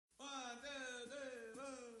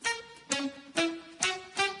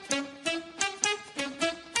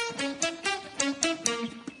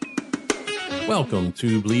Welcome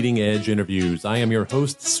to Bleeding Edge Interviews. I am your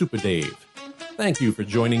host, Super Dave. Thank you for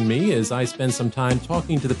joining me as I spend some time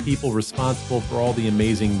talking to the people responsible for all the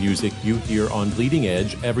amazing music you hear on Bleeding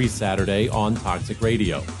Edge every Saturday on Toxic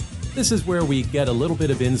Radio. This is where we get a little bit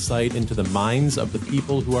of insight into the minds of the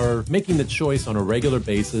people who are making the choice on a regular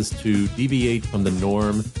basis to deviate from the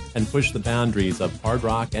norm and push the boundaries of hard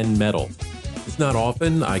rock and metal. It's not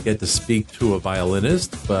often I get to speak to a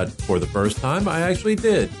violinist, but for the first time I actually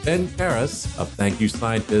did. Ben Karras of Thank You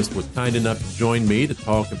Scientist was kind enough to join me to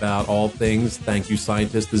talk about all things Thank You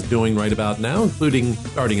Scientist is doing right about now, including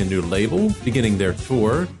starting a new label, beginning their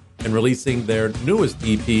tour, and releasing their newest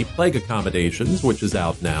EP, Plague Accommodations, which is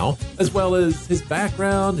out now, as well as his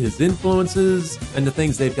background, his influences, and the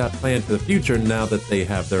things they've got planned for the future now that they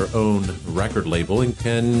have their own record label and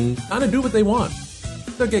can kind of do what they want.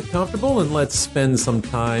 So get comfortable and let's spend some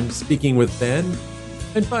time speaking with Ben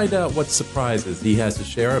and find out what surprises he has to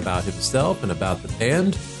share about himself and about the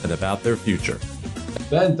band and about their future.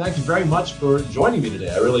 Ben, thank you very much for joining me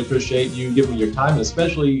today. I really appreciate you giving me your time, and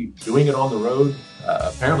especially doing it on the road,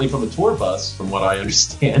 apparently from a tour bus, from what I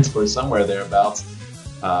understand, or somewhere thereabouts.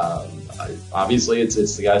 Obviously, it's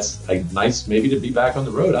nice maybe to be back on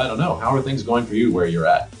the road. I don't know. How are things going for you where you're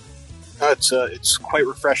at? It's quite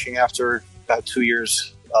refreshing after about 2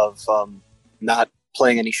 years of not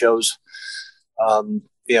playing any shows.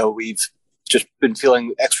 We've just been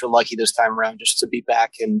feeling extra lucky this time around just to be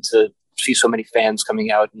back and to see so many fans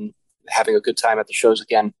coming out and having a good time at the shows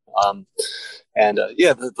again.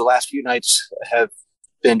 The last few nights have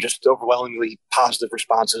been just overwhelmingly positive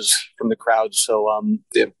responses from the crowd. So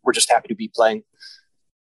we're just happy to be playing.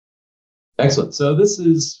 Excellent. So this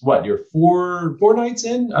is what, you're four nights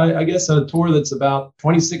in, I guess, a tour that's about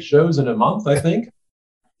 26 shows in a month, I think.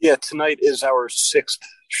 Yeah, tonight is our 6th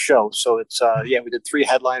show. So it's, we did 3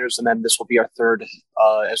 headliners, and then this will be our 3rd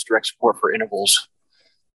as direct support for Intervals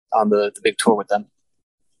on the big tour with them.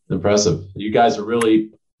 Impressive. You guys are really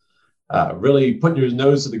putting your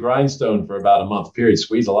nose to the grindstone for about a month period.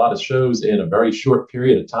 Squeeze a lot of shows in a very short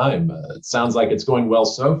period of time. It sounds like it's going well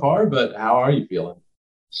so far, but how are you feeling?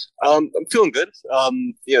 I'm feeling good.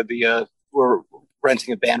 We're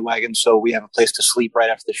renting a bandwagon, so we have a place to sleep right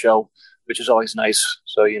after the show, which is always nice.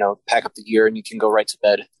 So, pack up the gear and you can go right to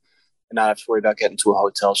bed and not have to worry about getting to a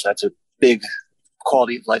hotel. So that's a big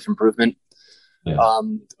quality of life improvement. Yeah.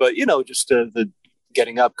 Just the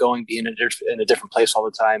getting up, going, being in a different place all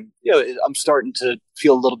the time. I'm starting to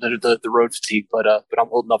feel a little bit of the road fatigue, but I'm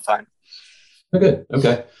holding up fine.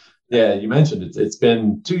 Okay. Yeah, you mentioned it's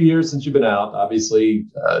been 2 years since you've been out. Obviously,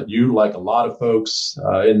 you, like a lot of folks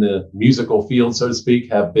in the musical field, so to speak,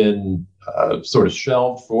 have been sort of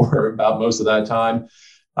shelved for about most of that time.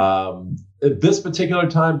 At this particular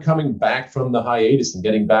time, coming back from the hiatus and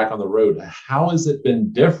getting back on the road, how has it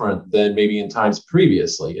been different than maybe in times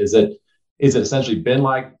previously? Is it essentially been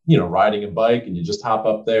like, riding a bike and you just hop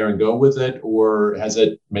up there and go with it? Or has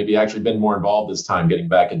it maybe actually been more involved this time, getting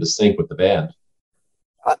back into sync with the band?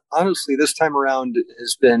 Honestly, this time around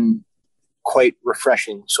has been quite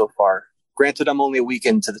refreshing so far. Granted, I'm only a week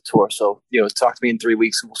into the tour, so talk to me in 3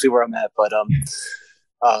 weeks and we'll see where I'm at. But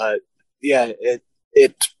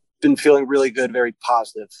it's been feeling really good, very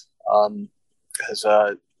positive. Because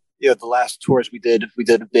the last tours we did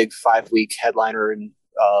a big 5-week headliner in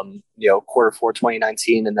Q4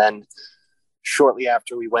 2019, and then shortly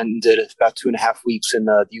after we went and did about 2.5 weeks in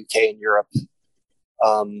the UK and Europe,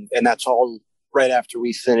 and that's all right after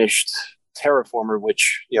we finished Terraformer,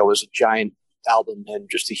 which was a giant album and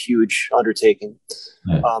just a huge undertaking.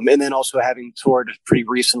 Yeah. And then also having toured pretty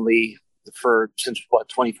recently since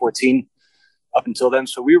 2014 up until then.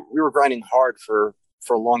 So we were grinding hard for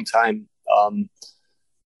a long time. I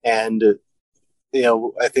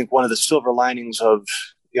think one of the silver linings of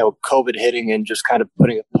COVID hitting and just kind of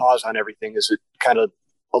putting a pause on everything is it kind of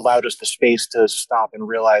allowed us the space to stop and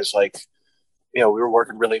realize, we were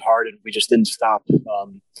working really hard and we just didn't stop.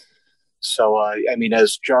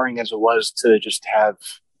 As jarring as it was to just have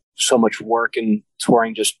so much work and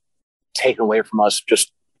touring just taken away from us,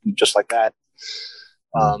 just like that,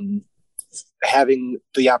 having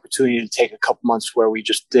the opportunity to take a couple months where we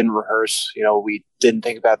just didn't rehearse, we didn't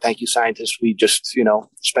think about Thank You Scientists. We just,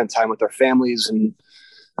 spent time with our families and,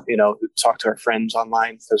 talk to our friends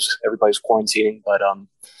online because everybody's quarantining, but,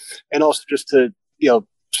 and also just to,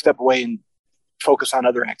 step away and focus on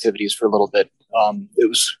other activities for a little bit.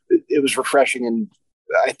 It was refreshing and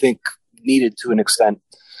I think needed to an extent.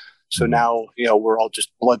 So now, we're all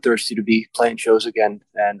just bloodthirsty to be playing shows again.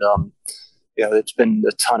 And, it's been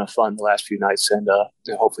a ton of fun the last few nights, and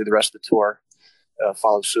hopefully the rest of the tour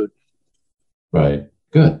follows suit. Right.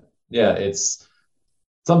 Good. Yeah. It's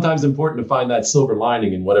sometimes important to find that silver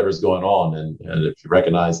lining in whatever's going on. And if you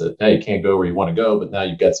recognize that, hey, you can't go where you want to go, but now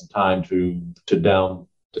you've got some time to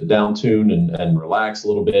down tune and relax a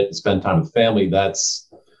little bit and spend time with family, it's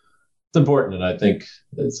important. And I think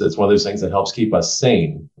it's one of those things that helps keep us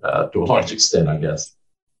sane to a large extent, I guess.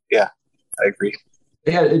 Yeah, I agree.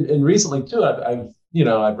 Yeah, and recently too,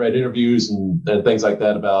 I've read interviews and things like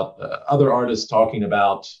that about other artists talking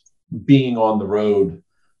about being on the road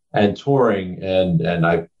and touring, and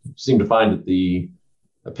I seem to find that the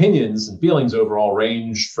opinions and feelings overall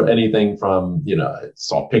range for anything from, I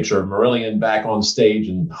saw a picture of Marillion back on stage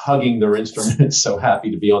and hugging their instruments, so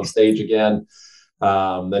happy to be on stage again.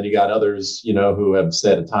 Then you got others, who have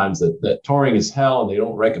said at times that touring is hell and they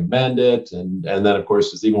don't recommend it. And then, of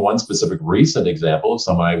course, there's even one specific recent example of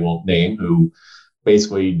someone I won't name who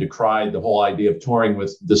basically decried the whole idea of touring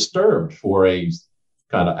with Disturbed for a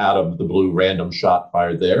kind of out of the blue random shot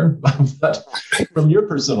fired there. But from your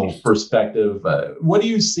personal perspective, what do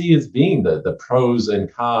you see as being the pros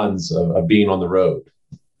and cons of being on the road?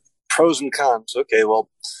 Pros and cons. Okay, well,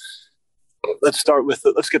 let's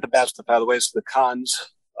get the bad stuff out of the way. So the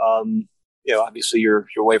cons, obviously you're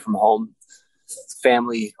away from home,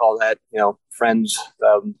 family, all that, friends.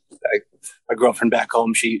 My girlfriend back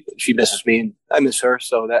home, she misses me and I miss her.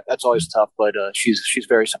 So that's always tough, but she's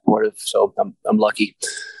very supportive. So I'm lucky.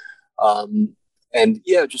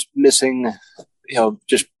 Just missing,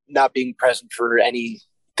 just not being present for any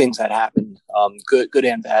things that happen, good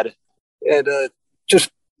and bad. And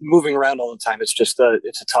just moving around all the time. It's just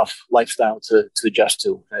it's a tough lifestyle to adjust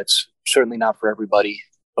to. It's certainly not for everybody.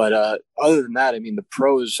 But other than that, the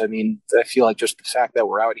pros, I feel like just the fact that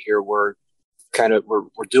we're out here, we're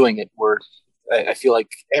doing it. I feel like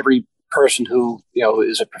every person who,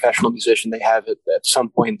 is a professional musician, they have at some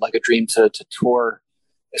point like a dream to tour,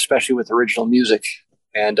 especially with original music,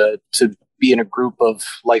 and to be in a group of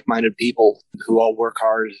like-minded people who all work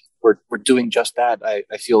hard. We're doing just that.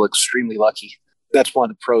 I feel extremely lucky. That's one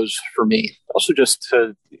of the pros for me. Also, just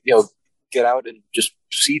to get out and just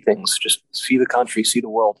see things, just see the country, see the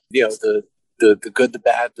world. The good, the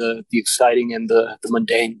bad, the exciting, and the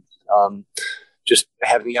mundane. Just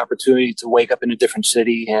having the opportunity to wake up in a different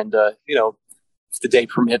city, and if the day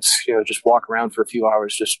permits, just walk around for a few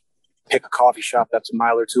hours, just pick a coffee shop that's a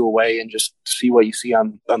mile or two away, and just see what you see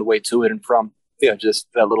on the way to it and from. Just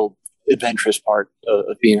that little adventurous part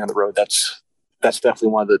of being on the road. That's definitely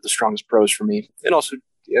one of the strongest pros for me. And also,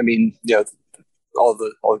 all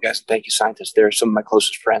the guys at Thank You Scientists, they're some of my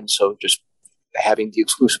closest friends. So just having the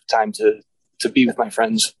exclusive time to be with my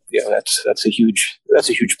friends, that's a huge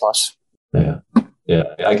plus. Yeah.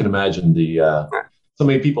 I can imagine so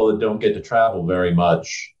many people that don't get to travel very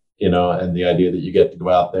much, and the idea that you get to go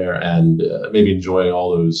out there and maybe enjoy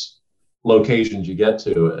all those locations you get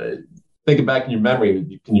to. Thinking back in your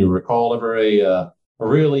memory, can you recall ever a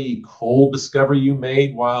really cool discovery you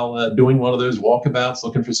made while doing one of those walkabouts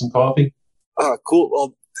looking for some coffee? Cool.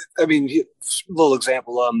 Well, a little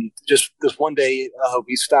example. Just this one day,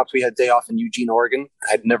 we had a day off in Eugene, Oregon.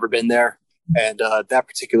 I'd never been there. And that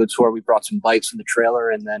particular tour, we brought some bikes in the trailer.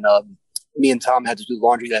 And then me and Tom had to do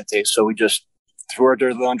laundry that day. So we just threw our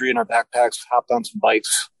dirty laundry in our backpacks, hopped on some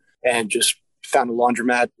bikes, and just found a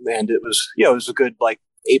laundromat. And it was a good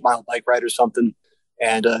 8-mile bike ride or something.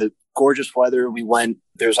 And gorgeous weather. We went,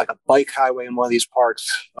 there's like a bike highway in one of these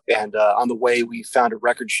parks. And on the way, we found a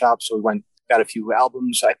record shop. So we went, got a few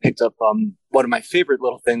albums. I picked up one of my favorite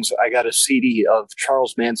little things. I got a CD of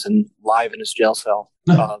Charles Manson live in his jail cell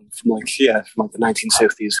from the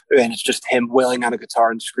 1960s. And it's just him wailing on a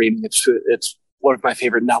guitar and screaming. It's one of my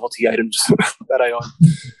favorite novelty items that I own.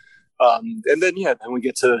 And then we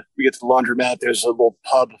get to the laundromat. There's a little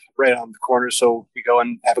pub right on the corner, so we go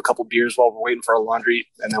and have a couple beers while we're waiting for our laundry,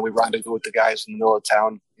 and then we rendezvous with the guys in the middle of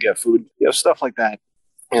town, get food, stuff like that.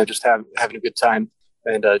 Just having a good time,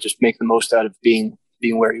 and just make the most out of being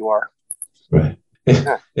where you are. Right.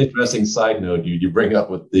 Interesting side note you bring up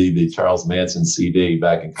with the Charles Manson CD.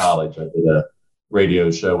 Back in college, I did a radio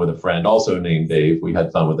show with a friend also named Dave. We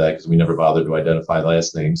had fun with that because we never bothered to identify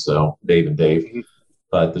last names, so Dave and Dave. Mm-hmm.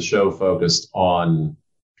 But the show focused on,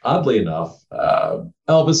 oddly enough,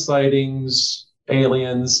 Elvis sightings,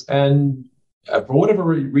 aliens, and for whatever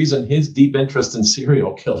reason, his deep interest in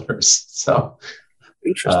serial killers. So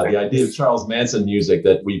the idea of Charles Manson music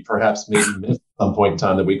that we perhaps maybe missed at some point in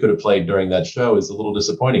time that we could have played during that show is a little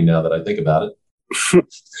disappointing now that I think about it. I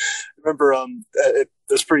remember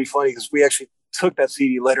that's pretty funny because we actually took that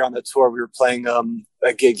CD later on the tour. We were playing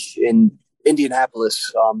a gig in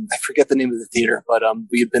Indianapolis. I forget the name of the theater, but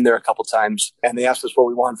we had been there a couple times, and they asked us what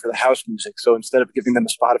we wanted for the house music. So instead of giving them a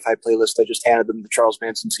Spotify playlist, I just handed them the Charles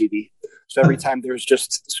Manson CD. So every time there was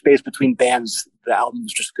just space between bands, the album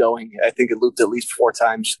was just going. I think it looped at least 4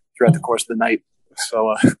 times throughout the course of the night.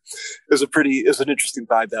 So it was an interesting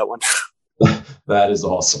vibe, that one. That is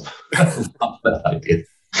awesome. I love that idea.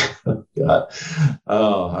 God.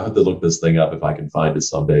 Oh, I have to look this thing up if I can find it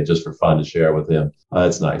someday, just for fun to share with him.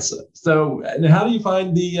 That's nice. So, how do you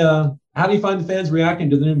find the fans reacting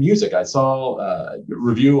to the new music? I saw a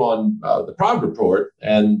review on the Prog Report,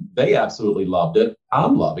 and they absolutely loved it.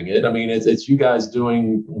 I'm loving it. I mean, it's you guys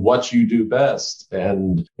doing what you do best,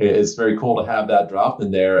 and it's very cool to have that dropped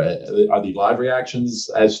in there. Are the live reactions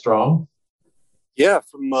as strong? Yeah,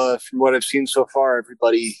 from what I've seen so far,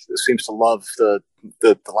 everybody seems to love the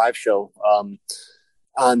live show.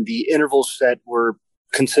 On the interval set, we're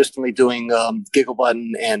consistently doing Giggle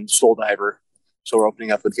Button and Soul Diver. So we're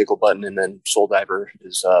opening up with Giggle Button, and then Soul Diver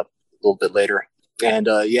is a little bit later. And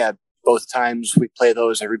both times we play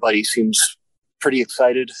those, everybody seems pretty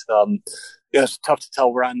excited. It's tough to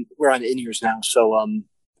tell. We're on in-ears now, so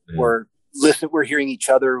we're hearing each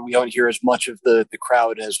other. We don't hear as much of the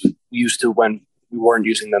crowd as we used to when we weren't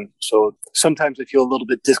using them. So sometimes I feel a little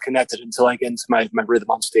bit disconnected until I get into my rhythm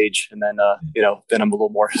on stage. And then, then I'm a little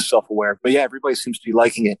more self-aware. But yeah, everybody seems to be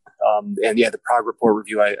liking it. The Prog Report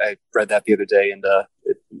review, I read that the other day, and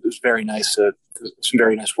it was very nice. Some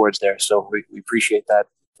very nice words there. So we appreciate that.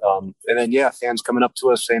 And then, fans coming up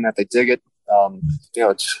to us saying that they dig it.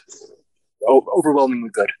 It's overwhelmingly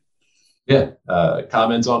good. Yeah.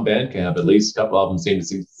 Comments on Bandcamp, at least a couple of them seem to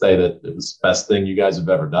say that it was the best thing you guys have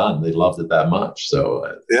ever done. They loved it that much.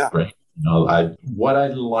 So great. What I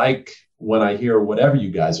like when I hear whatever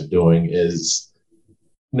you guys are doing is,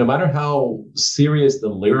 no matter how serious the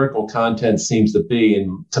lyrical content seems to be,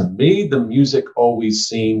 and to me, the music always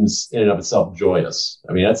seems in and of itself joyous.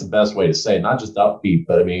 I mean, that's the best way to say it, not just upbeat,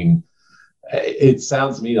 but I mean, it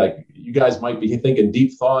sounds to me like you guys might be thinking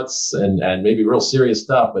deep thoughts and maybe real serious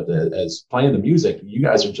stuff, but as playing the music, you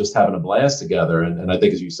guys are just having a blast together. And I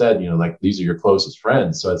think, as you said, like these are your closest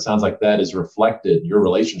friends. So it sounds like that is reflected, your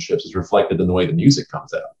relationships is reflected in the way the music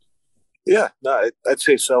comes out. Yeah, no, I'd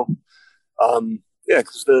say so.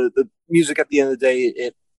 Because the music at the end of the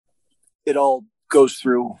day, it all goes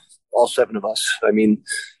through all 7 of us. I mean,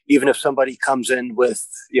 even if somebody comes in with,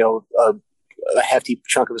 a hefty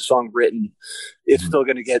chunk of the song written, it's still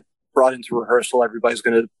going to get brought into rehearsal. Everybody's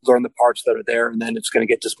going to learn the parts that are there, and then it's going to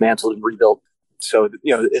get dismantled and rebuilt. So,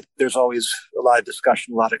 there's always a lot of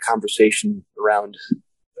discussion, a lot of conversation around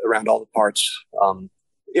all the parts.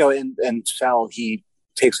 And Sal, he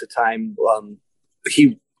takes the time.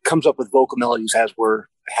 He comes up with vocal melodies as we're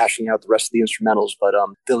hashing out the rest of the instrumentals, but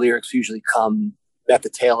the lyrics usually come at the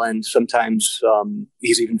tail end. Sometimes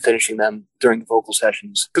he's even finishing them during the vocal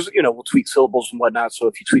sessions, because we'll tweak syllables and whatnot. So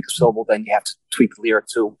if you tweak a syllable, then you have to tweak the lyric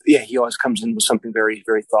too. Yeah, he always comes in with something very,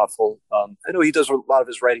 very thoughtful. I know he does a lot of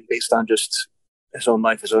his writing based on just his own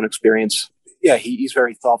life, his own experience. Yeah, he's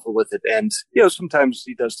very thoughtful with it, and sometimes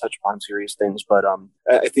he does touch upon serious things. But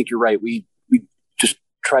I think you're right. We just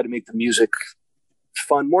try to make the music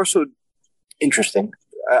fun, more so interesting.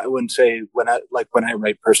 I wouldn't say when I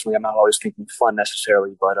write personally, I'm not always thinking fun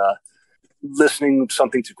necessarily, but listening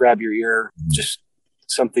something to grab your ear, just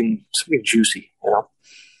something juicy,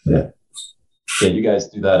 Yeah, you guys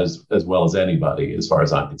do that as well as anybody, as far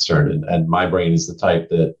as I'm concerned. And my brain is the type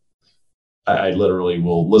that I literally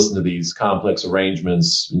will listen to these complex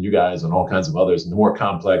arrangements, and you guys and all kinds of others. And the more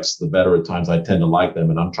complex, the better at times I tend to like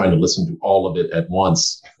them. And I'm trying to listen to all of it at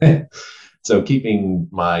once. So keeping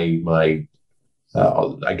my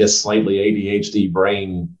I guess slightly ADHD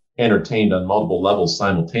brain entertained on multiple levels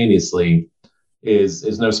simultaneously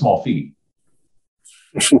is no small feat.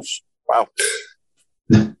 Wow.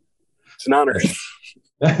 It's an honor.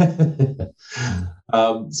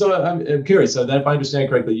 So I'm curious. So if I understand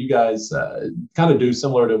correctly, you guys kind of do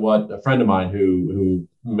similar to what a friend of mine who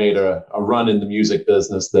made a run in the music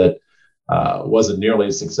business that wasn't nearly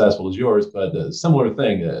as successful as yours, but a similar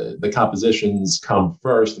thing. The compositions come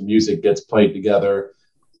first, the music gets played together,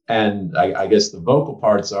 and I guess the vocal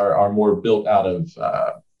parts are more built out of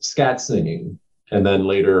scat singing, and then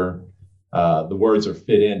later the words are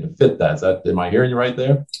fit in to fit that. Am I hearing you right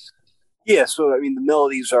there? Yeah, so I mean the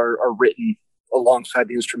melodies are written alongside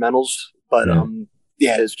the instrumentals, but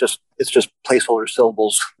it's just placeholder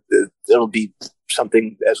syllables. It'll be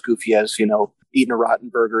something as goofy as eating a rotten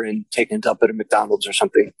burger and taking it up at a McDonald's or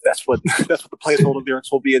something. That's what the placeholder lyrics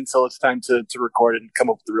will be until it's time to record and come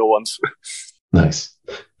up with the real ones. Nice.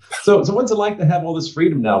 So what's it like to have all this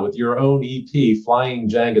freedom now with your own EP, Flying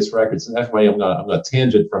Jangus Records? And anyway, I'm going to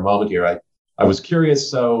tangent for a moment here. I was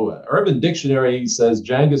curious. So Urban Dictionary says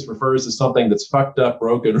Jangus refers to something that's fucked up,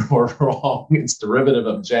 broken, or wrong. It's derivative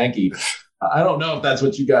of janky. I don't know if that's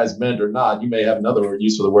what you guys meant or not. You may have another word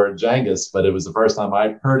use for the word Jangus, but it was the first time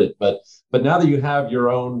I've heard it. But now that you have your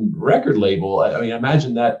own record label, I mean, I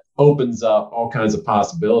imagine that opens up all kinds of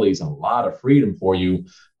possibilities and a lot of freedom for you.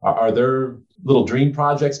 Are there little dream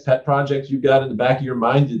projects, pet projects you've got in the back of your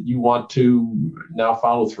mind that you want to now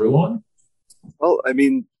follow through on? Well, I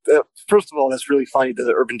mean, first of all, that's really funny,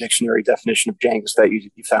 the Urban Dictionary definition of Jangus that you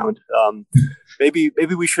found. Maybe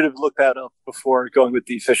we should have looked that up before going with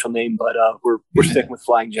the official name, but we're sticking with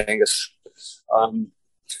Flying Jangus.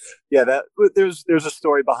 There's a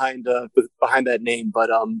story behind that name, but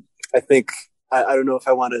I think I don't know if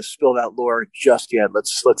I want to spill that lore just yet.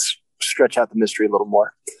 Let's stretch out the mystery a little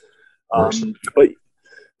more.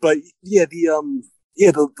 But yeah,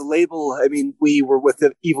 the label. I mean, we were with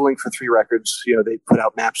Evil Inc. for 3 records. You know, they put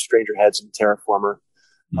out Maps, Stranger Heads, and Terraformer.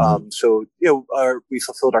 So we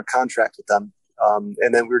fulfilled our contract with them,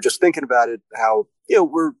 and then we were just thinking about it. How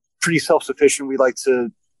we're pretty self-sufficient. We like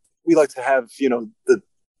to have the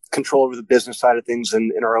control over the business side of things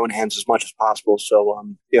in our own hands as much as possible. So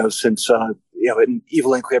since in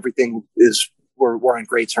Evil Inc. everything is we're on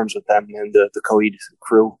great terms with them and the Coed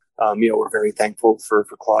crew. We're very thankful for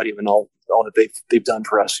Claudio and all that they've done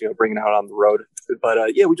for us, bringing out on the road. But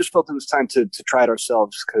we just felt it was time to try it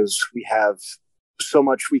ourselves, because we have so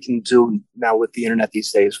much we can do now with the internet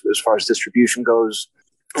these days as far as distribution goes.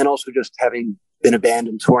 And also just having been a band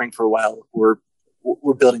and touring for a while, we're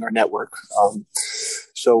building our network.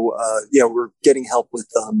 We're getting help with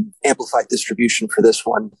amplified distribution for this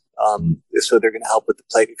one. So they're going to help with the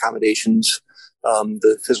plague accommodations,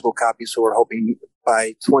 the physical copies. So we're hoping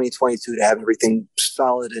by 2022 to have everything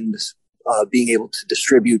solid and being able to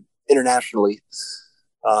distribute internationally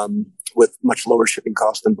with much lower shipping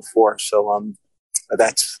costs than before. So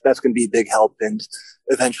that's going to be a big help. And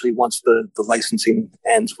eventually, once the licensing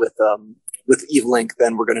ends with Evil Inc.,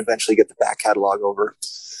 then we're going to eventually get the back catalog over.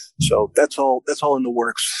 So that's all in the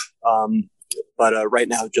works. But right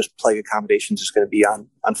now, just Plague Accommodations is going to be on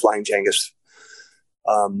Flying Jangus.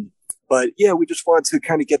 But yeah, we just wanted to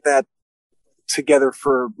kind of get that together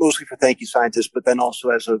mostly for Thank You Scientist, but then also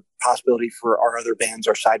as a possibility for our other bands,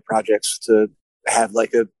 our side projects, to have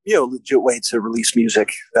like a legit way to release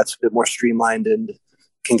music that's a bit more streamlined and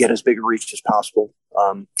can get as big a reach as possible.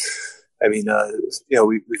 We've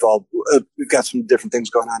got some different things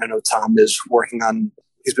going on. I know Tom is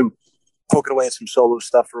he's been poking away at some solo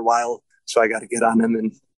stuff for a while, so I got to get on him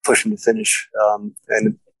and push him to finish.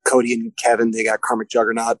 And Cody and Kevin, they got Karmic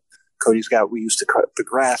Juggernaut. Cody's got We Used to Cut the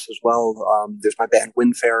Grass as well. There's my band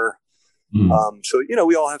Windfarer. So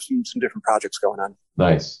we all have some different projects going on.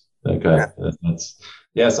 Nice. Okay.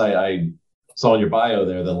 Yeah. I saw in your bio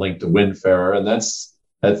there the link to Windfarer, and that's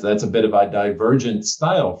a bit of a divergent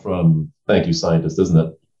style from Thank You Scientist, isn't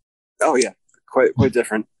it? Oh yeah, quite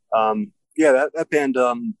different. That band.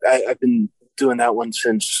 I've been doing that one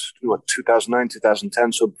since 2009,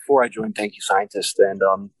 2010. So before I joined Thank You Scientist, and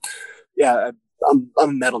I'm a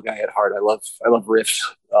metal guy at heart. I love riffs.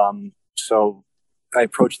 So I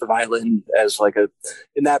approached the violin as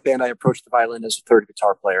in that band, I approached the violin as a third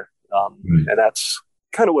guitar player. And that's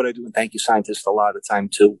kind of what I do in Thank You Scientist a lot of the time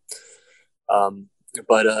too.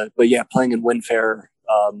 But yeah, playing in Windfarer,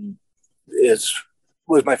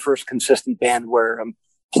 was my first consistent band where I'm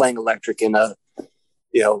playing electric in a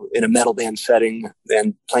metal band setting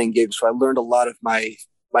and playing gigs. So I learned a lot of my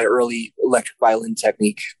early electric violin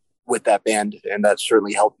technique with that band, and that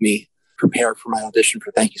certainly helped me prepare for my audition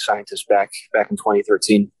for Thank You Scientist back in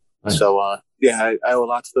 2013. Nice. So I owe a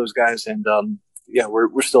lot to those guys, and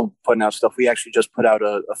we're still putting out stuff. We actually just put out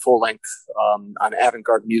a full length on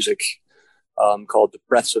Avant-Garde Music called The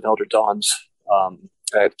Breaths of Elder Dawns.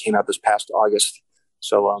 That came out this past August.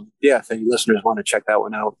 So if any listeners want to check that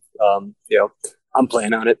one out, I'm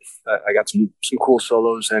playing on it. I got some cool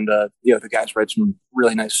solos, and the guys write some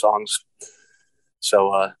really nice songs.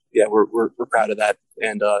 So we're proud of that.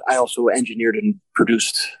 And I also engineered and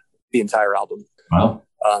produced the entire album. Wow.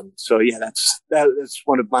 That's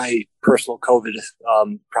one of my personal COVID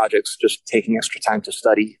projects, just taking extra time to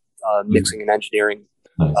study mixing and engineering.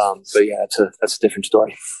 Nice. That's a different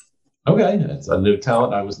story. Okay, that's a new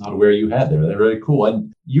talent I was not aware you had there. They're very cool.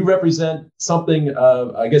 And you represent something,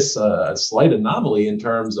 a slight anomaly in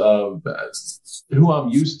terms of who I'm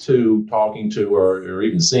used to talking to or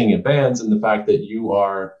even seeing in bands, and the fact that you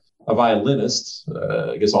are a violinist,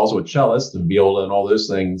 I guess also a cellist and viola and all those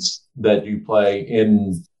things that you play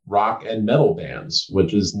in rock and metal bands,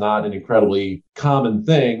 which is not an incredibly common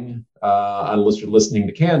thing unless you're listening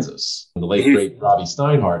to Kansas and the late, great Robbie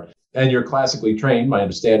Steinhardt. and you're classically trained, my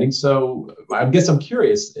understanding. So I guess I'm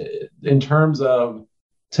curious in terms of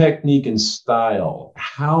technique and style,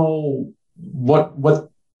 what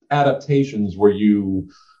adaptations were you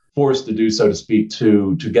forced to do, so to speak,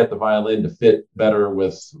 to get the violin to fit better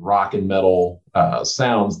with rock and metal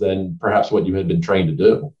sounds than perhaps what you had been trained to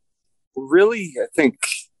do? Really, I think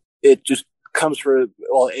it just comes from,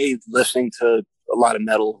 well, listening to a lot of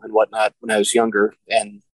metal and whatnot when I was younger,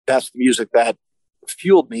 and that's the music that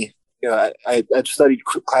fueled me. I'd studied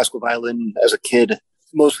classical violin as a kid,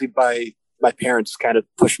 mostly by my parents kind of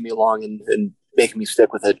pushing me along and making me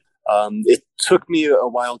stick with it. It took me a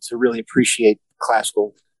while to really appreciate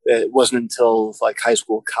classical. It wasn't until like high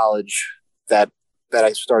school, college that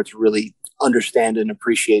I started to really understand and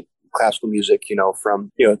appreciate classical music,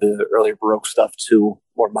 from, the earlier Baroque stuff to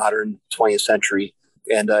more modern 20th century.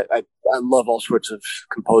 And I love all sorts of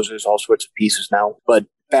composers, all sorts of pieces now. But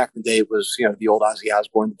back in the day, it was, the old Ozzy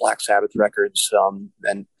Osbourne, the Black Sabbath records,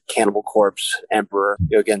 and Cannibal Corpse, Emperor,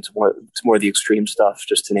 again, to more of the extreme stuff,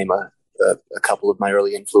 just to name a couple of my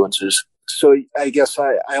early influences. So I guess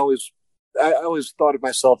I always thought of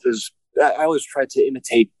myself as, I always tried to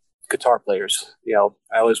imitate guitar players.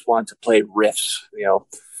 I always wanted to play riffs.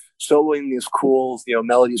 Soloing is cool,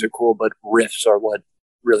 melodies are cool, but riffs are what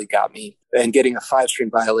really got me. And getting a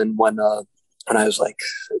 5-string violin when I was like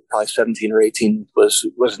probably 17 or 18 was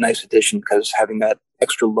a nice addition, because having that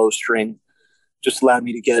extra low string just allowed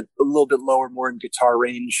me to get a little bit lower, more in guitar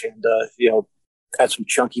range, and add some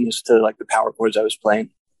chunkiness to like the power chords I was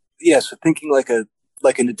playing. Yeah, so thinking like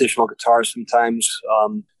an additional guitar sometimes.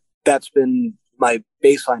 That's been my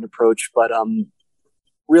baseline approach, but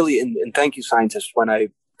really in Thank You Scientist, when I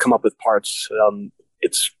come up with parts,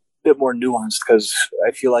 it's a bit more nuanced, because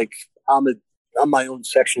I feel like I'm my own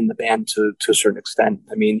section in the band to a certain extent.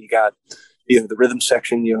 I mean, you got the rhythm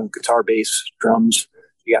section, guitar, bass, drums,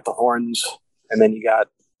 you got the horns, and then you got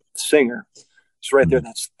the singer. So right there,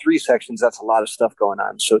 that's 3 sections. That's a lot of stuff going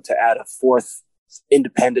on. So to add a 4th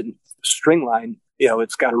independent string line,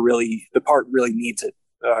 it's got to the part really needs it.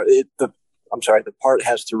 The part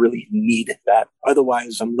has to really need that.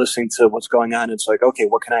 Otherwise, I'm listening to what's going on. It's like, okay,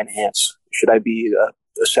 what can I enhance? Should I be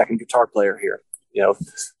a second guitar player here?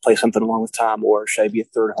 Play something along with Tom, or should I be a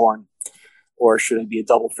third horn? Or should I be a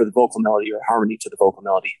double for the vocal melody, or harmony to the vocal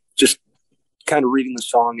melody? Just kind of reading the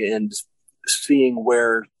song and seeing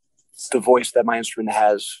where the voice that my instrument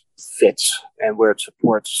has fits and where it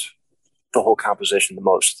supports the whole composition the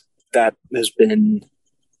most. That has been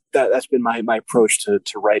that's been my approach to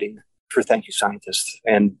writing for Thank You Scientist,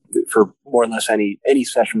 and for more or less any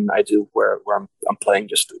session I do where I'm playing,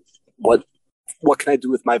 just what can I do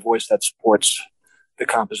with my voice that supports the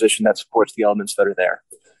composition, that supports the elements that are there.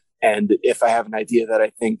 And if I have an idea that I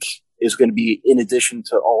think is going to be in addition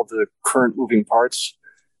to all the current moving parts,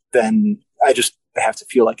 then I just have to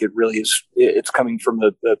feel like it really is, it's coming from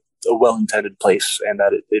a well-intended place, and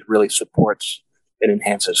that it really supports and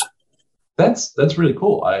enhances. That's really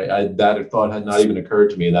cool. That thought had not even occurred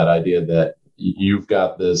to me, that idea that you've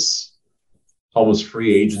got this almost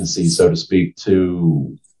free agency, so to speak,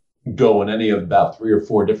 to go in any of about 3 or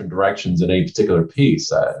 4 different directions in a particular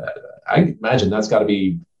piece. I imagine that's got to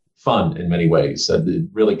be fun in many ways. It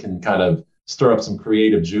really can kind of stir up some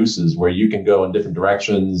creative juices where you can go in different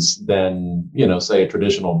directions than, say a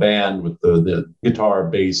traditional band with the guitar,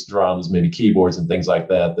 bass, drums, maybe keyboards and things like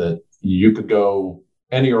that you could go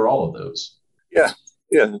any or all of those. Yeah.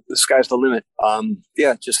 The sky's the limit.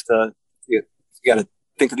 You got to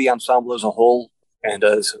think of the ensemble as a whole. And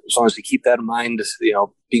as long as you keep that in mind,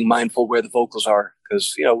 being mindful where the vocals are,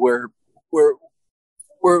 because,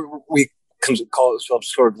 we can call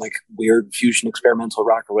ourselves sort of like weird fusion experimental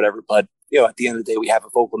rock or whatever. But, at the end of the day, we have a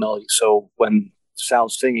vocal melody. So when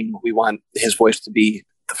Sal's singing, we want his voice to be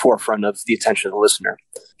the forefront of the attention of the listener.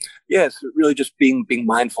 Yeah, it's really just being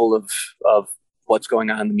mindful of what's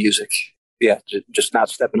going on in the music. Yeah, just not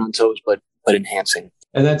stepping on toes, but enhancing.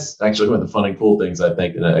 And that's actually one of the funny, cool things, I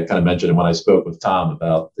think, and I kind of mentioned it when I spoke with Tom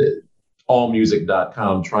about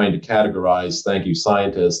allmusic.com trying to categorize Thank You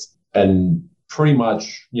Scientist, and pretty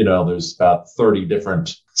much, there's about 30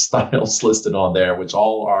 different styles listed on there, which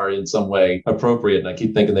all are in some way appropriate. And I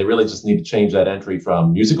keep thinking they really just need to change that entry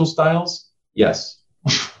from musical styles. Yes.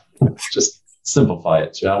 Just simplify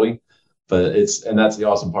it, shall we? But and that's the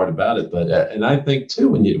awesome part about it. But, and I think too,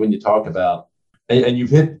 when you talk about, and you've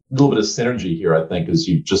hit a little bit of synergy here, I think, as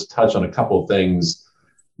you just touch on a couple of things.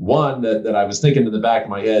 One that I was thinking in the back of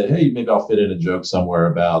my head, hey, maybe I'll fit in a joke somewhere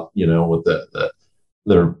about, with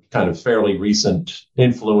the kind of fairly recent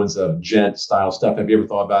influence of gent style stuff. Have you ever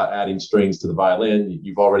thought about adding strings to the violin?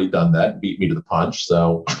 You've already done that, beat me to the punch.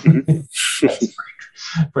 So that's great.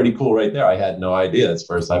 pretty cool right there. I had no idea. That's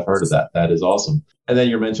the first I've heard of that. That is awesome. And then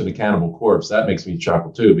you mentioned a Cannibal Corpse. That makes me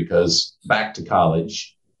chuckle too, because back to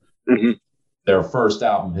college, their first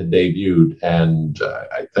album had debuted. And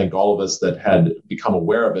I think all of us that had become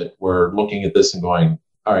aware of it were looking at this and going,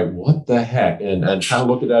 all right, what the heck? And kind of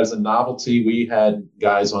looked at that as a novelty. We had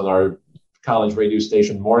guys on our college radio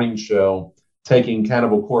station morning show taking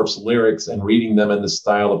Cannibal Corpse lyrics and reading them in the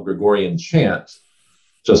style of Gregorian chant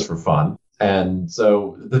just for fun. And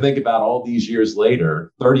so to think about all these years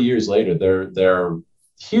later, 30 years later, they're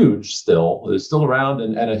huge still. They're still around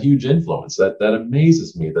and a huge influence. That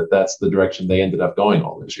amazes me that that's the direction they ended up going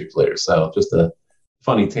all those years later. So just a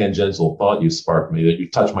funny tangential thought you sparked me that you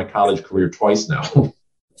touched my college career twice now.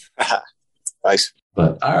 Nice.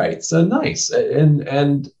 But all right, so nice.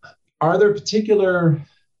 And are there particular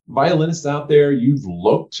violinists out there you've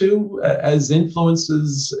looked to as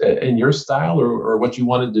influences in your style or what you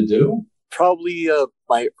wanted to do? Probably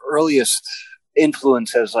my earliest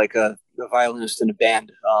influence as like a violinist in a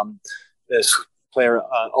band, this player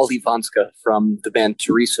Olli Vanska from the band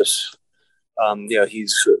Teresis.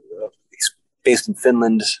 He's based in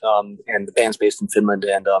Finland, and the band's based in Finland,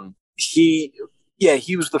 and he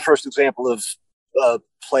was the first example of a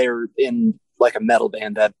player in like a metal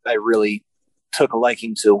band that I really took a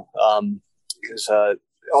liking to, because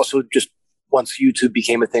also just once YouTube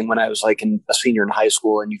became a thing when I was like a senior in high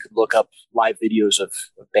school and you could look up live videos of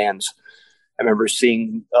bands. I remember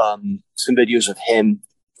seeing some videos of him,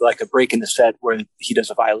 like a break in the set where he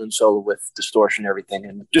does a violin solo with distortion and everything.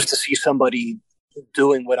 And just to see somebody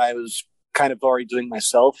doing what I was kind of already doing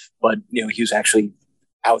myself, but he was actually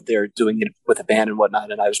out there doing it with a band and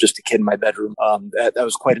whatnot. And I was just a kid in my bedroom. That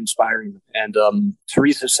was quite inspiring. And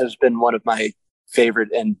Teresis has been one of my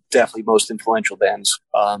favorite and definitely most influential bands.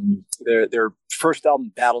 Their first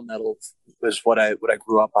album, Battle Metal, was what I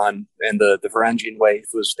grew up on, and the Varangian Way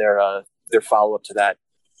was their follow up to that.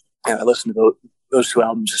 And I listened to those two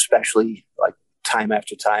albums especially, like time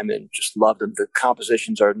after time, and just loved them. The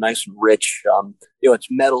compositions are nice and rich. It's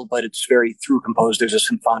metal, but it's very through composed. There's a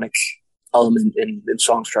symphonic element in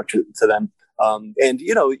song structure to them. And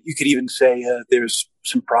you could even say there's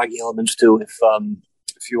some proggy elements too,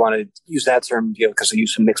 if you want to use that term, because they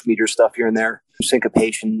use some mixed meter stuff here and there,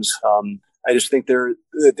 syncopations. I just think their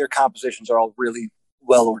compositions are all really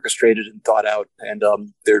well orchestrated and thought out, and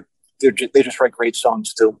they just write great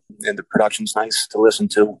songs too, and the production's nice to listen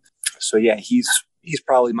to. So yeah, he's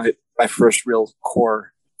probably my first real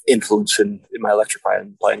core influence in my electric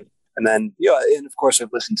violin playing. And then and of course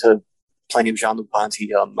I've listened to plenty of Jean-Luc Ponty.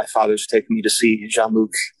 My father's taken me to see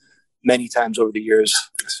Jean-Luc many times over the years,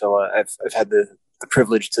 so I've had the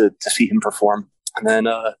privilege to see him perform. And then,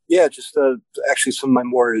 actually some of my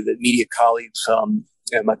more immediate colleagues,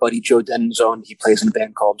 my buddy Joe Denenzone, he plays in a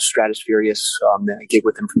band called Stratusfurious. And I gig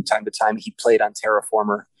with him from time to time. He played on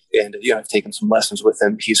Terraformer, and, I've taken some lessons with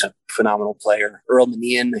him. He's a phenomenal player. Earl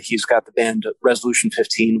Manian, he's got the band Resolution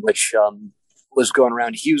 15, which, was going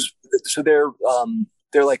around.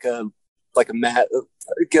 They're like a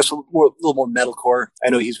I guess a little more metalcore. I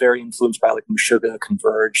know he's very influenced by like Meshuggah,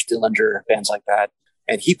 Converge, Dillinger, bands like that.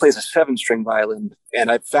 And he plays a 7-string violin. And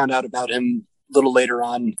I found out about him a little later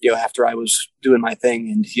on, after I was doing my thing.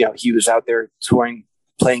 And, he was out there touring,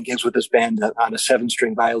 playing gigs with his band on a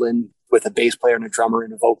 7-string violin with a bass player and a drummer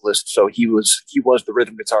and a vocalist. So he was the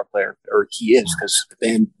rhythm guitar player, or he is, because the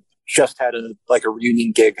band just had a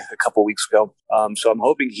reunion gig a couple weeks ago. So I'm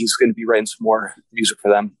hoping he's going to be writing some more music for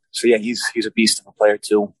them. So yeah, he's a beast of a player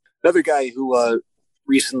too. Another guy who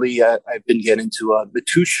recently I've been getting into,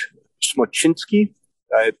 Matusz Smoczynski.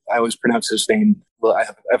 I always pronounce his name. Well, I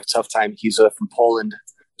have a tough time. He's from Poland,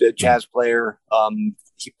 a jazz player.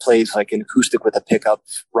 He plays like an acoustic with a pickup,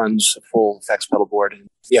 runs a full effects pedal board. And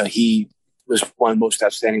he was one of the most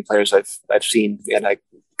outstanding players I've seen. And I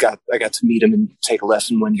got to meet him and take a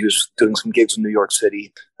lesson when he was doing some gigs in New York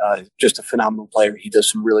City. Just a phenomenal player. He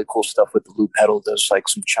does some really cool stuff with the loop pedal, does like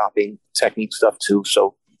some chopping technique stuff too.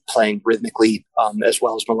 So playing rhythmically, as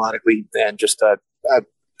well as melodically, and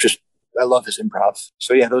I love his improv.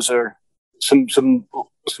 So yeah, those are some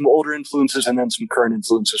older influences and then some current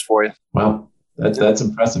influences for you. Well, that's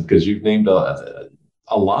impressive, because you've named a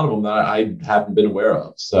lot of them that I haven't been aware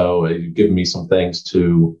of. So you've given me some things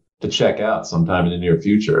to check out sometime in the near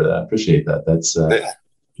future. I appreciate that. That's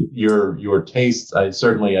your taste. I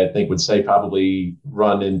think would say probably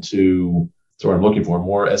run into, that's what I'm looking for,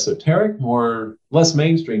 more esoteric, less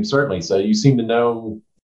mainstream, certainly. So you seem to know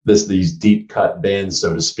these deep cut bands,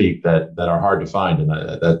 so to speak, that are hard to find. And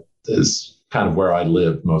that is kind of where I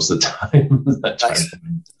live most of the time.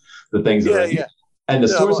 The things that And the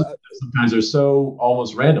Yeah, sources sometimes are so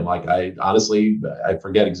almost random. Like I honestly, I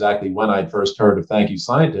forget exactly when I first heard of Thank You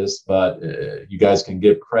Scientist, but you guys can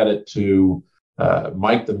give credit to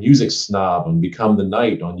Mike the Music Snob on Become the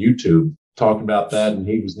Night on YouTube talking about that. And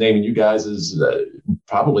he was naming you guys as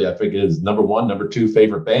probably, I think, his number one, number two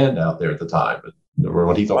favorite band out there at the time, or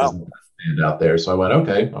what he thought was the best band out there. So I went,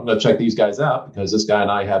 okay, I'm going to check these guys out because this guy and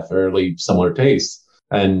I have fairly similar tastes.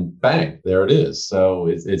 And bang, there it is. So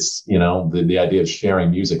it's the idea of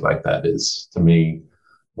sharing music like that is, to me,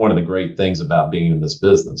 one of the great things about being in this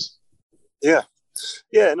business. Yeah.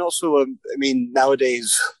 Yeah. And also, I mean,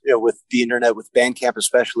 nowadays, with the internet, with Bandcamp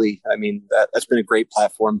especially, I mean, that's been a great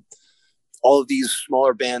platform. All of these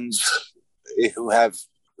smaller bands who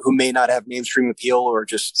may not have mainstream appeal, or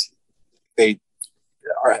just they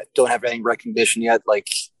don't have any recognition yet, like,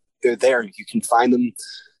 they're there. You can find them.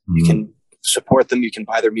 You can support them. You can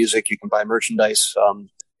buy their music. You can buy merchandise.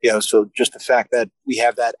 So just the fact that we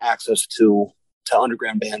have that access to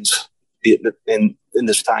underground bands in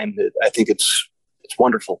this time, I think it's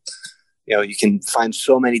wonderful. You can find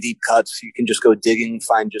so many deep cuts. You can just go digging,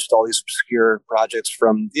 find just all these obscure projects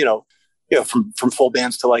from from full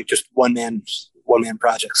bands to like just one man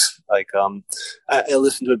projects. Like I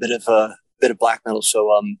listen to a bit of black metal, so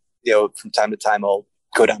from time to time I'll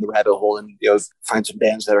go down the rabbit hole and find some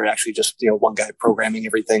bands that are actually just one guy programming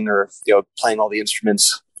everything, or playing all the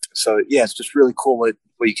instruments. So yeah, it's just really cool what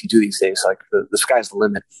you can do these days. Like the sky's the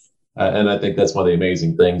limit. And I think that's one of the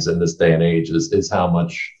amazing things in this day and age is how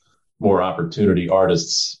much more opportunity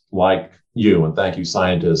artists like you and Thank You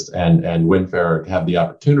Scientist and Windfarer have the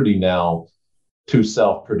opportunity now to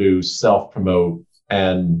self-produce, self-promote,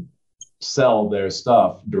 and sell their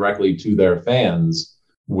stuff directly to their fans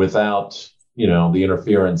without the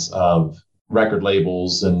interference of record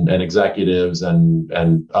labels and executives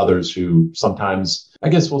and others who sometimes, I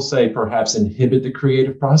guess we'll say, perhaps inhibit the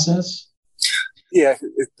creative process. Yeah,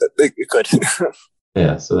 it could.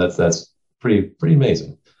 Yeah, so that's pretty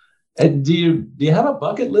amazing. And do you have a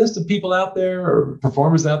bucket list of people out there or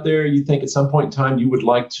performers out there you think at some point in time you would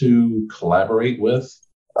like to collaborate with?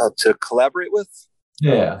 To collaborate with?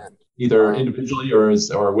 Yeah, either individually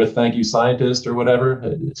or with Thank You Scientist or whatever.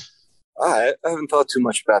 I haven't thought too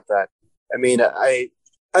much about that. I mean,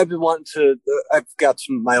 I've been wanting to. I've got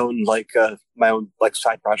my own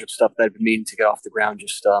side project stuff that I've been meaning to get off the ground.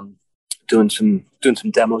 Just doing some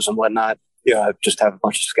demos and whatnot. I just have a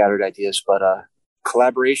bunch of scattered ideas, but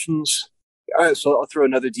collaborations. All right, so I'll throw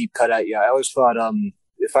another deep cut at you. I always thought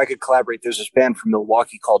if I could collaborate, there's this band from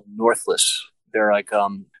Milwaukee called Northless. They're like a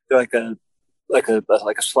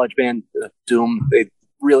sludge band, doom. They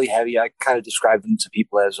really heavy. I kind of describe them to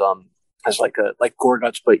people as like gore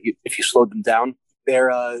guts, but if you slowed them down, they're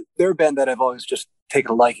a band that I've always just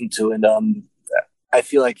taken a liking to, and I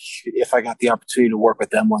feel like if I got the opportunity to work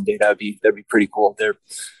with them one day, that'd be pretty cool. They're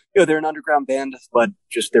an underground band, but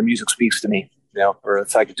just their music speaks to me. Or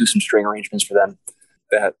if I could do some string arrangements for them,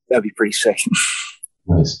 that'd be pretty sick.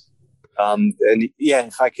 Nice. And yeah,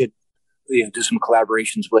 if I could do some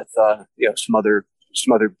collaborations with some other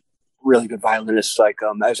really good violinists. Like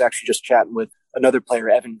I was actually just chatting with another player,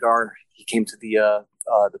 Evan Gar. He came to the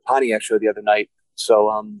Pontiac show the other night.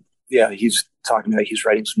 So he's talking about he's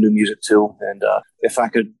writing some new music too. And if I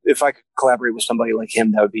could collaborate with somebody like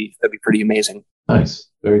him, that'd be pretty amazing. Nice,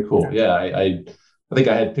 very cool. Yeah, I think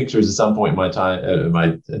I had pictures at some point in my time,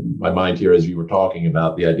 in my mind here as you were talking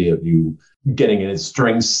about the idea of you getting a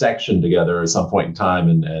string section together at some point in time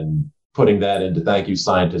and putting that into Thank You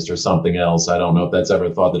Scientist or something else. I don't know if that's ever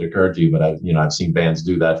a thought that occurred to you, but I've seen bands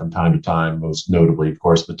do that from time to time. Most notably, of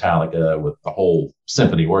course, Metallica with the whole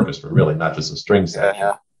symphony orchestra, really not just a string section.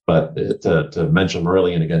 Yeah. But to mention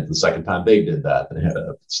Marillion again, the second time they did that, they had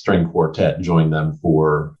a string quartet join them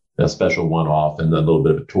for a special one-off and a little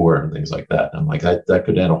bit of a tour and things like that. And I'm like, that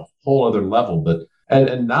could add a whole other level. But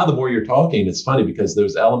and now the more you're talking, it's funny because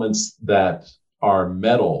there's elements that are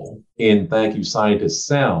metal in Thank You Scientist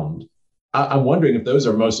sound. I'm wondering if those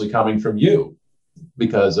are mostly coming from you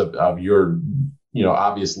because of your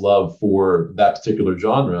obvious love for that particular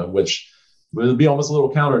genre, which would be almost a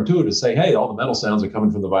little counterintuitive to say, hey, all the metal sounds are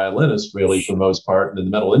coming from the violinist, really, for the most part, and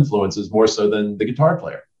the metal influences more so than the guitar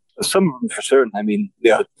player. Some of them for certain. I mean,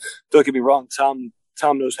 don't get me wrong. Tom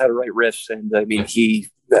knows how to write riffs, and I mean, he's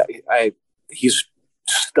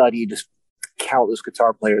studied countless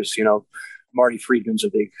guitar players. Marty Friedman's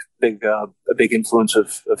a big influence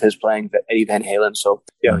of his playing, Eddie Van Halen. So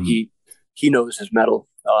he knows his metal.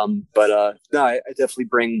 No, I definitely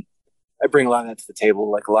bring a lot of that to the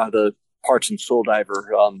table. Like a lot of the parts in Soul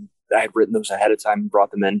Diver, I had written those ahead of time and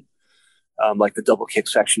brought them in. Like the double kick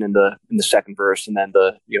section in the second verse, and then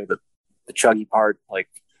the the chuggy part. Like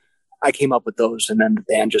I came up with those, and then the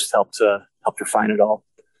band just helped refine it all.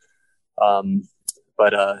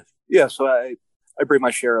 Yeah, so I bring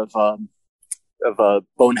my share of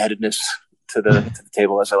boneheadedness to the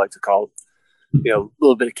table, as I like to call it. A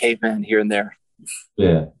little bit of caveman here and there.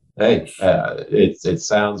 Yeah. Hey, it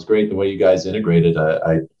sounds great the way you guys integrated.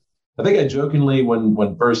 I think I jokingly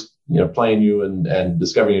when first playing you and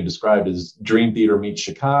discovering you described as Dream Theater meets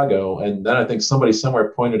Chicago, and then I think somebody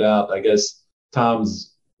somewhere pointed out, I guess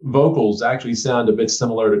Tom's vocals actually sound a bit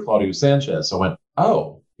similar to Claudio Sanchez. So I went,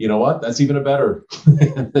 oh, you know what? That's even a better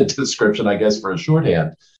description, I guess, for a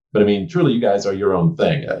shorthand. But I mean, truly, you guys are your own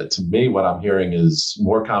thing. To me, what I'm hearing is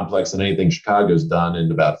more complex than anything Chicago's done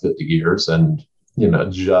in about 50 years, and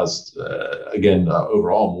just again,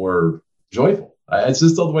 overall more joyful. It's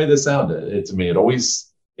just the way they sounded. To me, it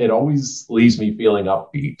always leaves me feeling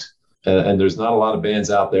upbeat. And there's not a lot of bands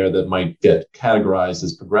out there that might get categorized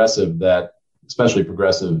as progressive, that especially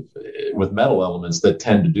progressive with metal elements, that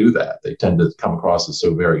tend to do that. They tend to come across as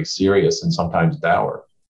so very serious and sometimes dour.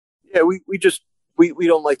 Yeah, we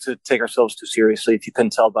don't like to take ourselves too seriously, if you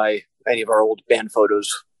couldn't tell by any of our old band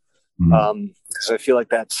photos. Because I feel like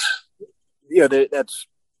that's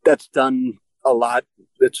done a lot.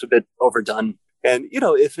 It's a bit overdone. And,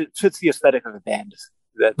 if it fits the aesthetic of a band,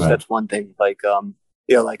 that's one thing. Like a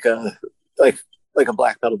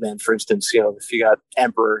black metal band, for instance, if you got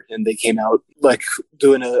Emperor and they came out like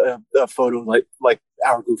doing a photo like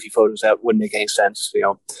our goofy photos, that wouldn't make any sense.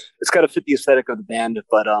 It's got to fit the aesthetic of the band.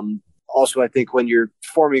 But also, I think when you're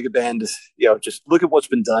forming a band, just look at what's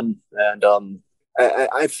been done. And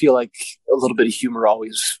I feel like a little bit of humor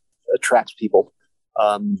always attracts people.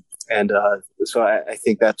 So I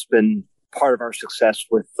think that's been part of our success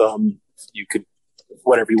with, you could,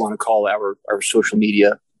 whatever you want to call our social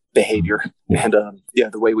media behavior, and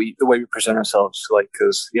the way we present ourselves. Like,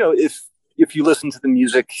 because if you listen to the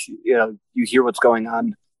music, you hear what's going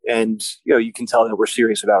on, and you can tell that we're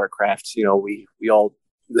serious about our craft. We all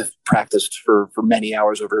practiced for many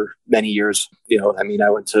hours over many years. I mean, I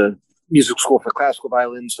went to music school for classical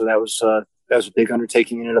violin, so that was a big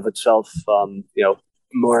undertaking in and of itself.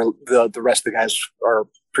 More the rest of the guys are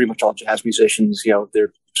pretty much all jazz musicians.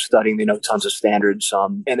 They're studying, they know tons of standards,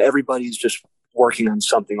 and everybody's just working on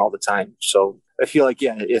something all the time. So I feel like,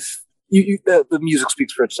 if the music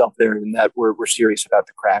speaks for itself there, and that we're serious about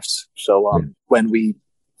the crafts. So when we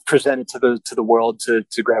present it to the world to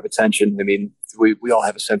grab attention, I mean, we all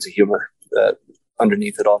have a sense of humor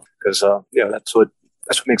underneath it all, because that's what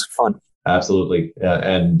makes it fun. Absolutely.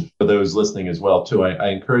 And for those listening as well, too, I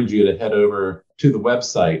encourage you to head over to the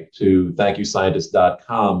website, to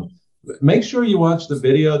thankyouScientist.com. Make sure you watch the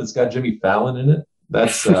video that's got Jimmy Fallon in it.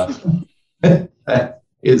 That's that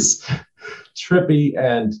is trippy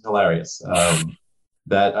and hilarious.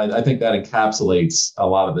 That I think that encapsulates a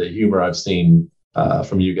lot of the humor I've seen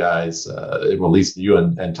from you guys, well, at least you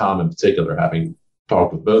and Tom in particular, having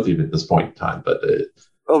talked with both of you at this point in time. But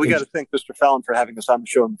well, we got to thank Mr. Fallon for having us on the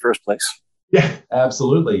show in the first place. Yeah,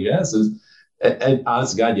 absolutely. Yes. And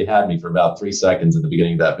honest to God, you had me for about 3 seconds at the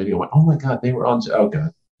beginning of that video. I went, oh my God, they were on. Oh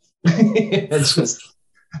God. It's just,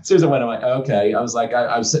 as soon as I went, I'm like, okay. I was like,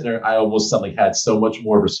 I was sitting there. I almost suddenly had so much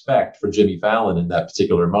more respect for Jimmy Fallon in that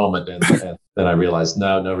particular moment. And then I realized,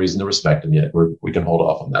 no reason to respect him yet. We can hold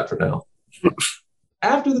off on that for now.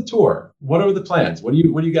 After the tour, what are the plans? What do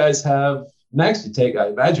you guys have next? I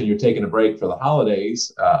imagine you're taking a break for the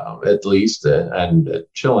holidays, at least, and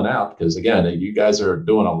chilling out, because again, you guys are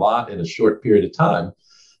doing a lot in a short period of time.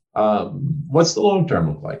 What's the long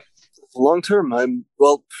term look like? Long term, so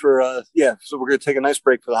we're going to take a nice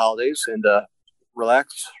break for the holidays and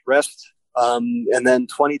relax, rest, and then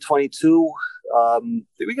 2022.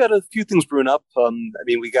 We got a few things brewing up.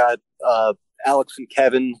 We got Alex and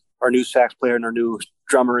Kevin, our new sax player and our new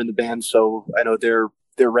drummer in the band. So I know they're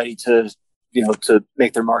ready to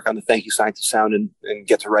make their mark on the Thank You Scientist sound and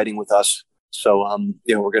get to writing with us. So,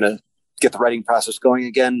 we're going to get the writing process going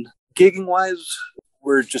again. Gigging wise,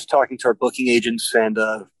 we're just talking to our booking agents, and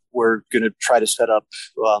we're going to try to set up,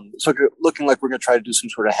 so looking like we're going to try to do some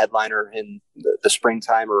sort of headliner in the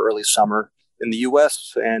springtime or early summer in the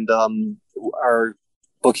US. And our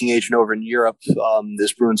booking agent over in Europe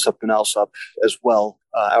is brewing something else up as well.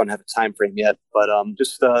 I don't have a time frame yet, but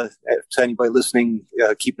just to anybody listening,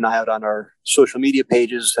 keep an eye out on our social media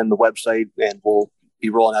pages and the website, and we'll be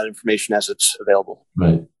rolling out information as it's available.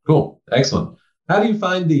 Right. Cool. Excellent. How do you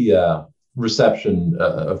find the reception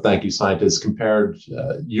of Thank You Scientists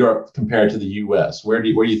Europe compared to the US? Where do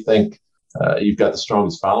you think you've got the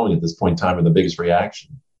strongest following at this point in time, and the biggest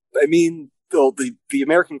reaction? I mean, the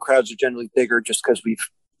American crowds are generally bigger just because we've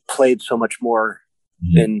played so much more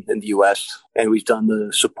in the US, and we've done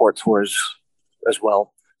the support tours as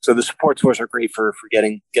well. So the support tours are great for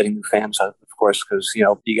getting new fans, of course, because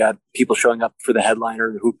you got people showing up for the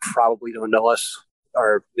headliner who probably don't know us,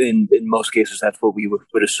 or in most cases that's what we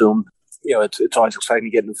would assume. It's always exciting to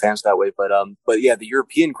get new fans that way. But yeah, the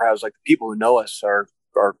European crowds, like the people who know us, are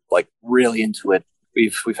like really into it.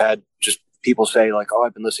 We've had just people say like, "Oh,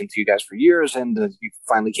 I've been listening to you guys for years, and you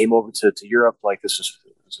finally came over to Europe. Like this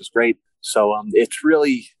is great." So it's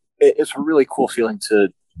a really cool feeling to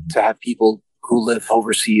have people who live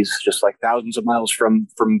overseas, just like thousands of miles from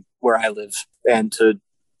where I live, and to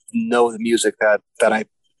know the music that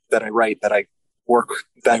I write, that I work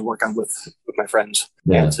on with my friends,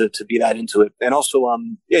 and to be that into it. And also,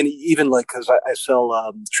 and even like, cause I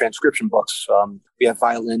sell transcription books. We have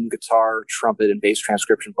violin, guitar, trumpet, and bass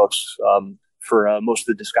transcription books for most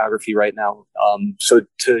of the discography right now. So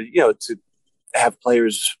to have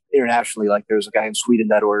players internationally, like there's a guy in Sweden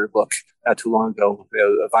that ordered a book not too long ago,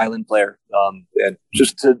 a violin player, and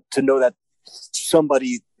just to know that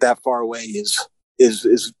somebody that far away is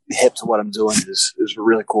hip to what I'm doing is a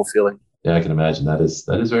really cool feeling. Yeah, I can imagine. That is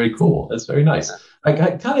very cool. That's very nice. I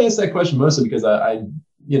kind of asked that question mostly because I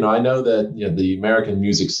know that the American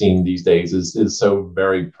music scene these days is so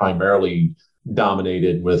very primarily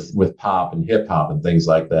dominated with pop and hip hop and things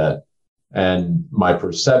like that. And my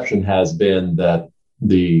perception has been that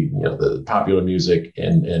the popular music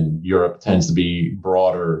in Europe tends to be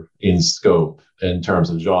broader in scope in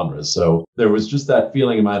terms of genres. So there was just that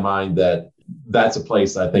feeling in my mind that that's a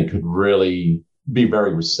place I think could really be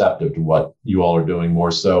very receptive to what you all are doing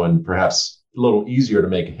more so, and perhaps a little easier to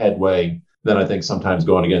make headway than I think sometimes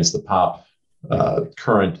going against the pop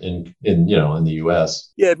current in the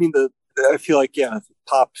US. Yeah, I mean, I feel like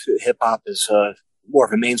pop hip hop is more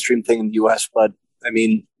of a mainstream thing in the US, but I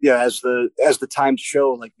mean, as the times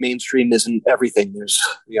show, like mainstream isn't everything. There's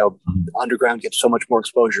underground gets so much more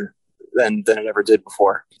exposure than it ever did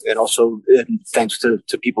before, and also thanks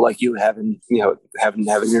to people like you having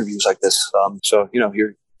interviews like this. So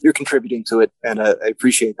you're contributing to it, and I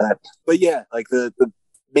appreciate that. But yeah, like the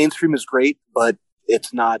mainstream is great, but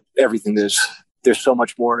it's not everything. There's so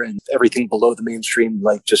much more, and everything below the mainstream,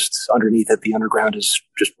 like just underneath it, the underground is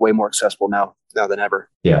just way more accessible now than ever.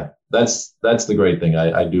 Yeah, that's the great thing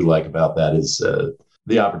I do like about that is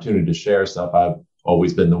the opportunity to share stuff. I've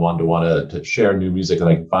always been the one to want to share new music that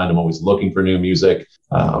I can find. I'm always looking for new music,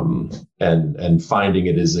 and finding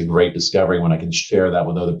it is a great discovery when I can share that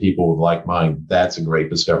with other people with like mind. That's a great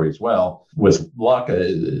discovery as well. With luck,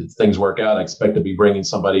 things work out. I expect to be bringing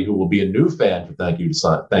somebody who will be a new fan for Thank You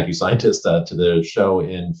Scientist to the show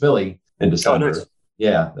in Philly in December. Oh, nice.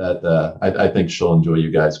 Yeah, that I think she'll enjoy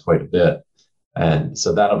you guys quite a bit. And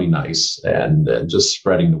so that'll be nice, and just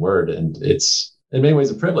spreading the word. And it's in many ways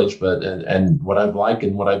a privilege, but and what I've liked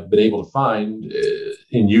and what I've been able to find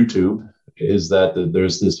in YouTube is that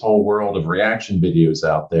there's this whole world of reaction videos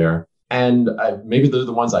out there. And maybe they're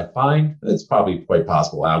the ones I find. It's probably quite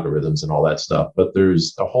possible, algorithms and all that stuff. But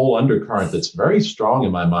there's a whole undercurrent that's very strong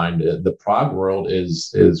in my mind. The prog world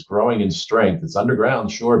is growing in strength. It's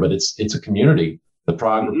underground, sure, but it's a community. The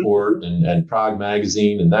Prog Report and Prog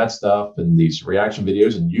Magazine and that stuff, and these reaction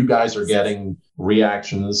videos, and you guys are getting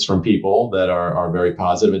reactions from people that are very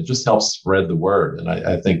positive. It just helps spread the word, and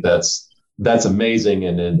I think that's amazing.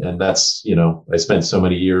 And that's I spent so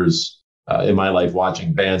many years in my life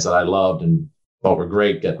watching bands that I loved and thought were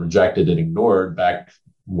great get rejected and ignored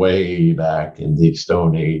way back in the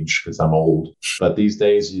Stone Age, because I'm old. But these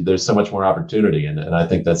days, there's so much more opportunity, and I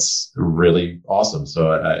think that's really awesome.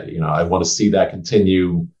 So I want to see that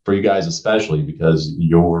continue for you guys, especially because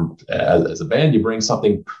you're as a band, you bring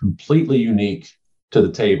something completely unique to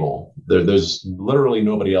the table. There's literally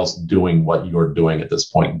nobody else doing what you're doing at this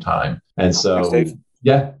point in time, and so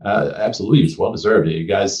yeah, absolutely, it's well deserved. You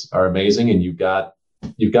guys are amazing, and you've got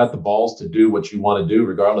the balls to do what you want to do,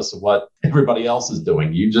 regardless of what everybody else is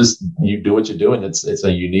doing. You do what you do, and it's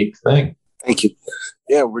a unique thing. Thank you.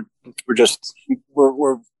 Yeah, we're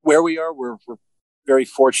where we are. We're very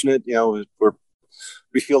fortunate.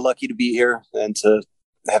 We feel lucky to be here and to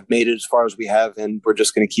have made it as far as we have, and we're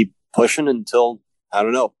just going to keep pushing until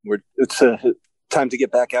it's time to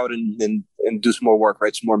get back out and do some more work,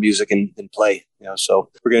 write some more music and play. So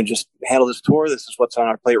we're going to just handle this tour. This is what's on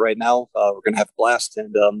our plate right now. We're going to have a blast,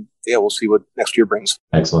 and we'll see what next year brings.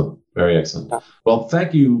 Excellent. Very excellent. Well,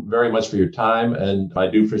 thank you very much for your time, and I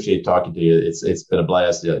do appreciate talking to you. It's been a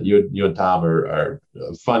blast. Yeah, you and Tom are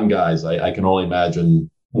fun guys. I can only imagine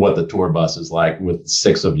what the tour bus is like with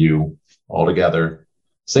 6 of you all together.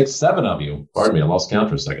 7 of you. Pardon me, I lost count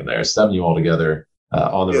for a second there. 7 of you all together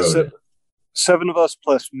on the road. 7 of us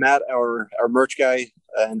plus Matt, our merch guy,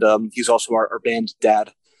 and he's also our band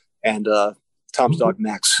dad, and Tom's dog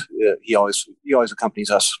Max. He always accompanies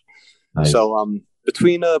us. Nice. So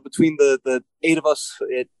between the 8 of us,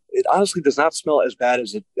 it honestly does not smell as bad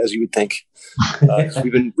as you would think.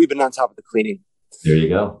 We've been on top of the cleaning. There you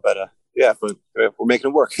go. But but we're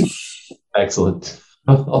making it work. Excellent.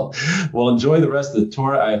 Well, enjoy the rest of the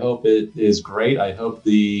tour. I hope it is great. I hope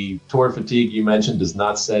the tour fatigue you mentioned does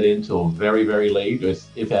not set in till very, very late,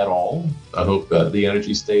 if at all. I hope the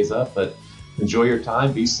energy stays up, but enjoy your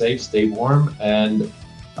time. Be safe, stay warm, and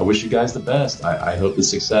I wish you guys the best. I hope the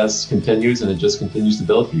success continues and it just continues to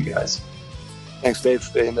build for you guys. Thanks,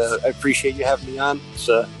 Dave. And I appreciate you having me on.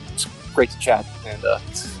 It's great to chat, and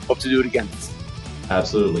hope to do it again.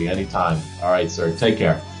 Absolutely. Anytime. All right, sir. Take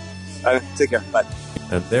care. Take care. Bye.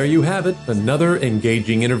 And there you have it, another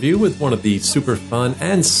engaging interview with one of the super fun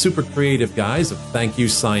and super creative guys of Thank You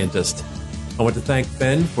Scientist. I want to thank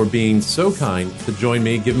Ben for being so kind to join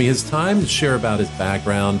me, give me his time to share about his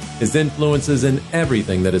background, his influences, and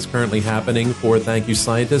everything that is currently happening for Thank You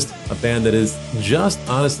Scientist, a band that is just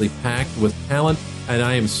honestly packed with talent, and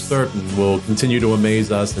I am certain will continue to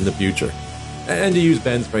amaze us in the future. And to use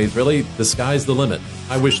Ben's phrase, really, the sky's the limit.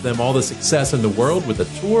 I wish them all the success in the world with the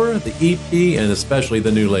tour, the EP, and especially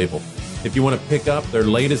the new label. If you want to pick up their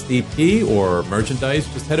latest EP or merchandise,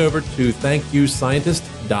 just head over to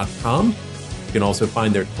thankyouScientist.com. You can also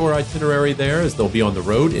find their tour itinerary there, as they'll be on the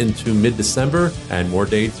road into mid-December, and more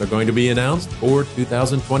dates are going to be announced for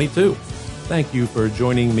 2022. Thank you for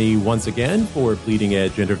joining me once again for Bleeding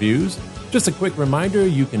Edge Interviews. Just a quick reminder,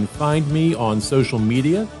 you can find me on social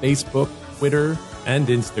media, Facebook, Twitter, and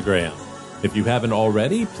Instagram. If you haven't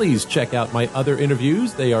already, please check out my other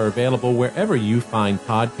interviews. They are available wherever you find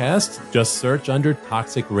podcasts. Just search under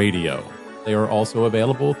Toxic Radio. They are also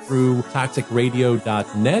available through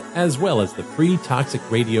toxicradio.net as well as the free Toxic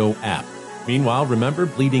Radio app. Meanwhile, remember,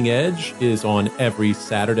 Bleeding Edge is on every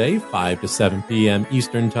Saturday, 5 to 7 p.m.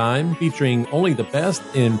 Eastern Time, featuring only the best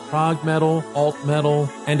in prog metal, alt metal,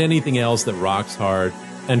 and anything else that rocks hard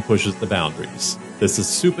and pushes the boundaries. This is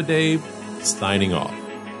Super Dave, signing off.